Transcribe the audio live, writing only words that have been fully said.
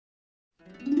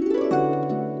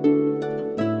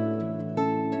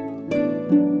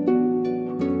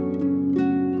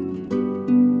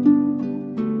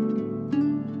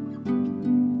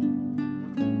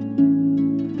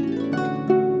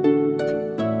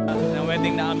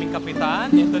boarding na aming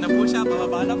kapitan. Ito na po siya,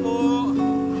 pababa na po.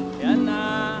 Yan na.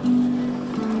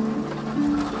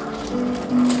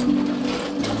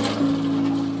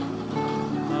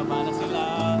 Pababa na sila.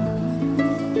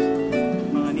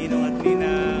 Mga ninong at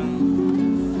ninang.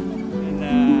 Yan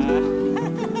na.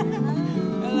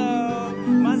 Hello.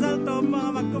 Masal to mga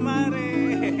magkumare.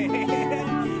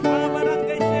 Mga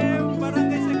barangay chef,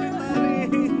 barangay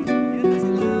secretary. Yan na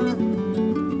sila.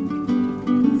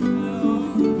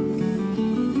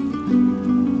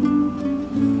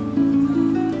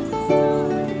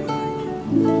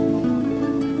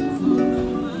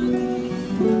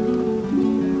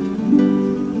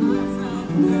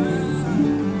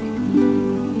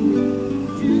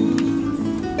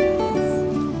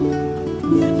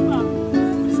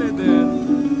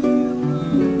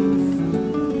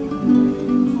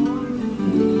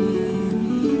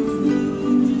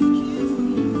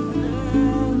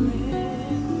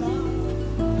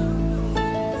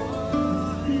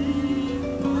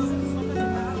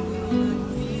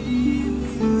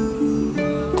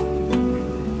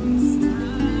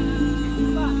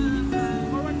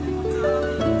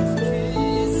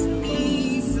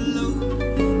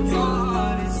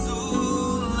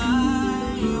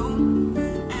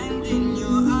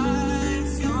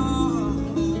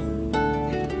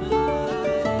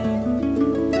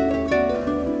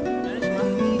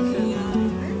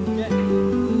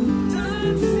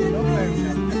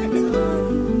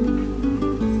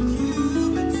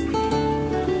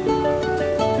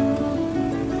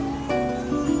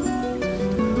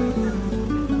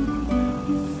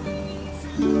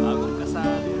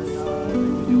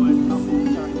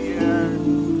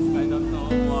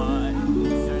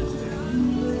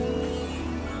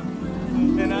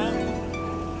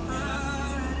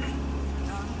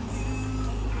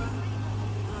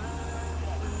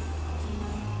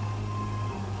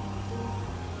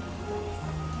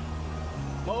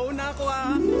 Mauna ako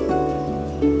ah.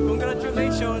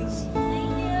 Congratulations.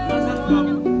 Masal to.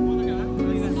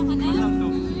 Masal to.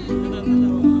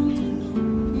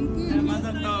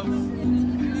 Masal to.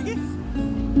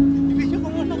 Ibigyan ko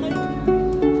muna kayo.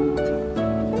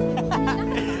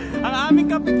 Ang aming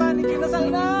kapitan ikinasal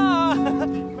na.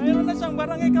 Mayroon na siyang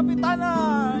barangay kapitana.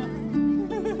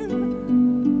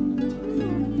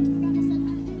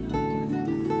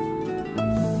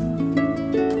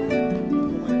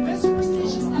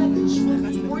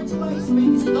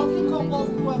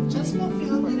 Who have just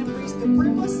fulfilled and embraced the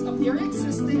purpose of their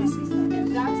existence,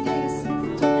 and that is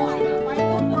to find a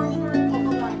vital partner of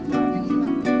a lifetime.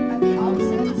 At the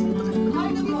outset,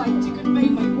 I would like to convey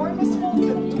my warmest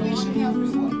welcome to each and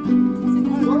everyone.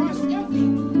 Glorious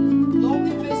evening,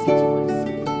 lovely visitors,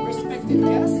 respected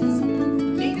guests,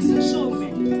 ladies and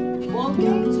gentlemen,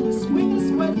 welcome to the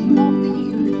sweetest wedding of the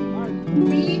year.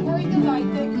 We are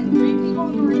delighted and greatly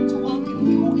honored to welcome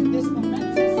you in this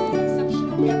momentous and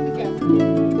exceptional get-together.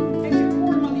 And to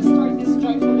formally start this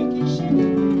joyful occasion,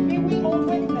 may we all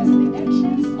witness the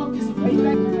entrance of this great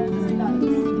record of paradise.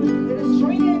 Let us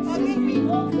join in as we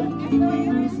welcome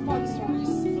our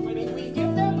sponsors. May we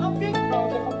give them a big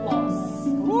round of applause.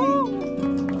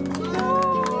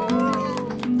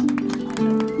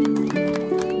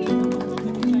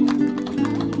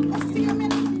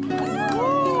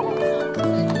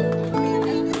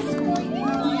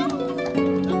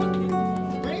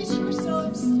 Brace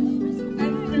yourselves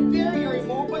and prepare your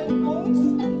mobile phones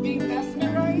and be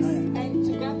mesmerized, and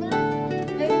together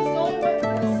let us all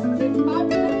witness the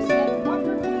fabulous and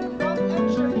wonderful front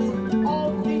entrance of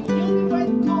the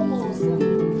newlywed couples,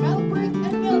 Melbert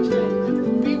and Mildred.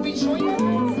 May we join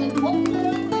hands and welcome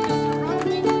them with a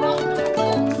surrounding round of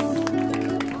applause.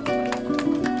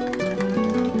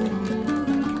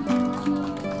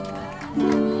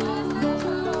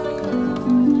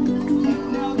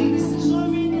 Now, ladies and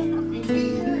gentlemen, we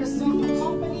here is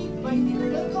accompanied by the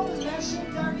little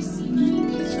legendary singer in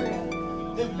Israel,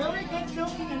 the very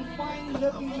good-looking and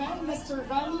fine-looking man, Mr.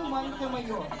 Rani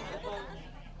Montemayor.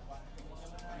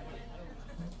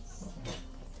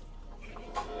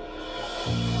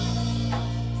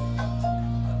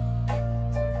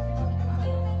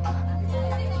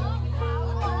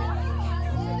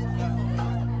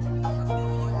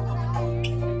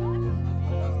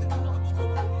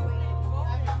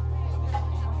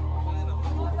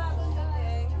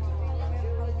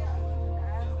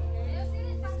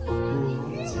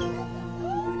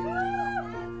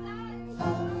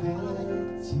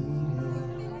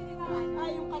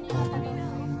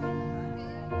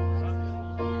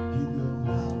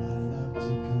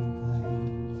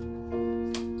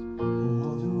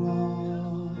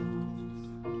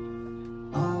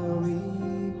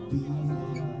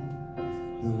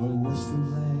 The was too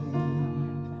late.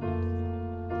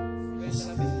 It's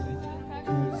still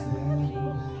cause they're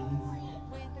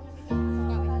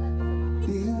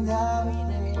didn't have a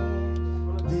thing,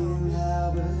 didn't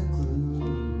have a clue.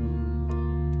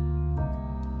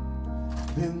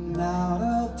 Been out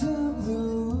of the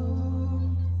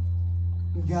blue.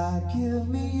 God give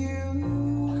me you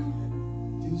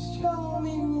to show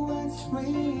me what's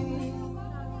real.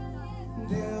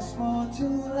 There's more to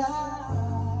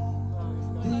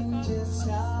life than just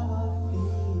how I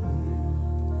feel.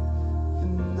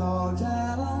 And all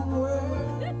that I'm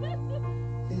worth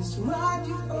is right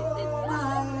before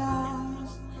my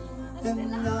eyes.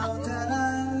 And now that I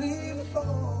live for,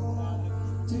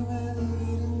 do I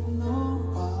need no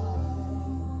why?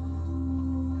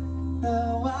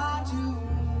 Now I do.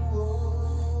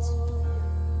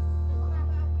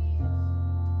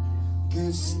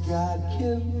 Cause God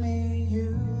give me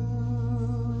you.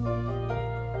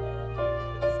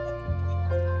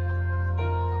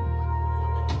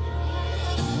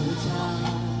 The time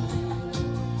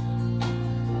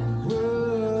the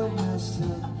world must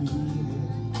have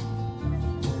been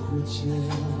every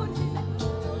chill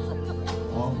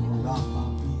all around my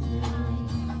beard.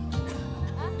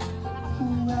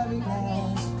 Every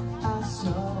glance I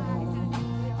saw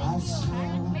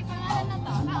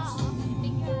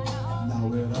now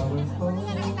we're our foe.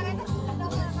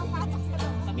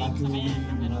 Like a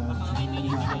river in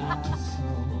my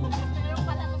soul.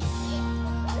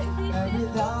 Every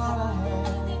thought I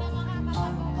had, I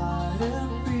might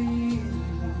have been.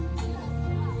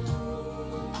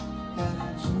 And I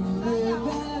truly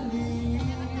believe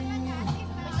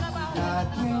God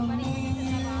give me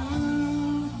you.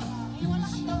 You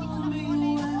show me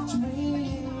what's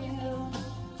real.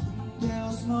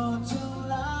 There's more to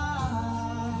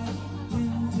life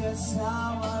than just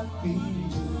how I feel.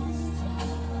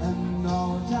 And no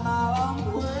doubt I'm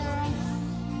worth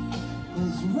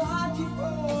is right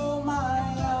before my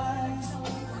eyes.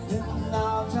 And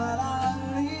now that I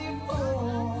live for,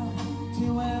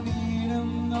 till I even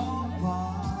know why.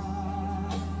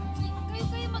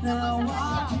 Now I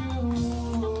do.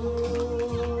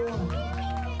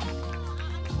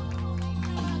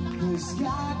 'Cause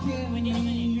God gave me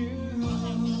you.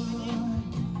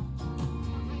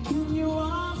 In your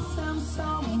arms I'm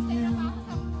so new.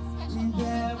 With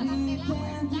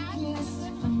everything that kiss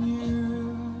from you.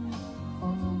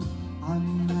 Oh, I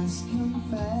must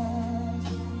confess,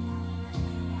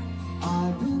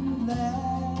 I've been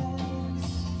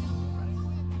blessed.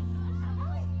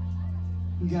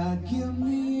 God give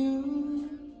me you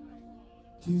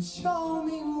to show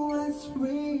me what's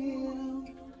real.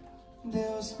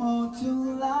 There's more to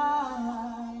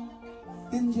life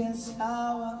than just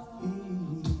how I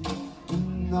feel.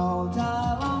 And all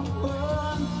that I'm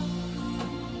worth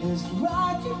is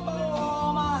right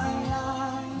before my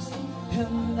eyes.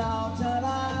 And now that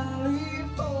I live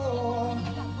for,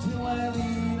 do I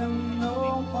even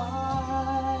know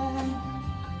why?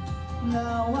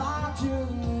 Now I do.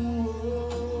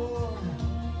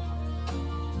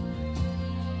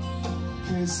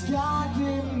 'Cause God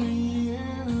gave me you.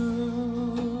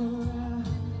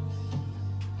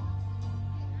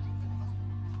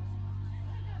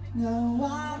 Now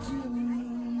I do.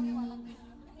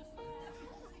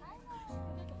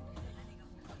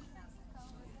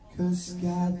 'Cause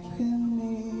God gave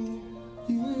me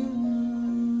you.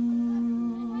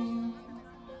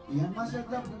 Yan, Master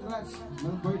Club, congrats.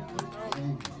 Melbert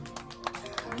Mildred.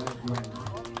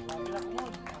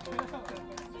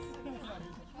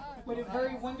 What a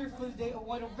very wonderful day,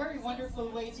 what a very wonderful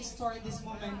way to start this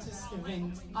momentous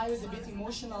event. I was a bit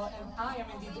emotional and I am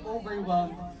indeed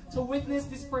overwhelmed to witness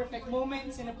this perfect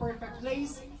moment in a perfect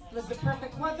place, with the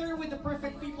perfect weather, with the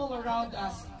perfect people around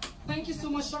us. Thank you so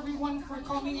much everyone for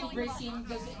coming and gracing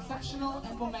this exceptional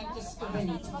and momentous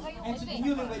event. And to the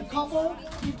newlywed couple,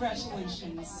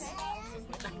 congratulations.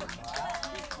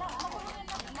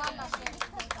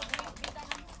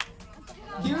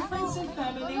 Dear friends and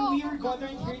family, we are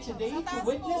gathered here today to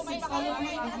witness and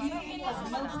celebrate the union of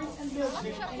Melbert and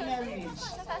Mildred in marriage.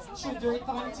 Through their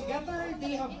time together,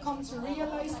 they have come to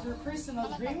realize their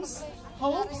personal dreams,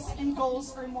 hopes, and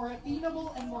goals are more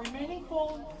attainable and more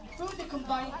meaningful through the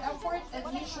combined effort and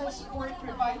mutual support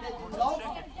provided in love,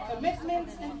 commitment,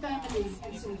 and family.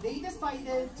 And so they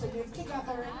decided to live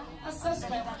together as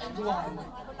husband and wife.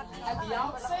 At the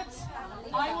outset,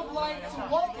 I would like to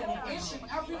welcome each and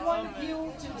every one of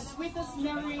you to the sweetest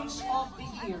marriage of the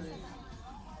year.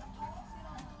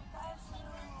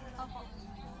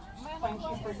 Thank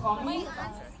you for coming.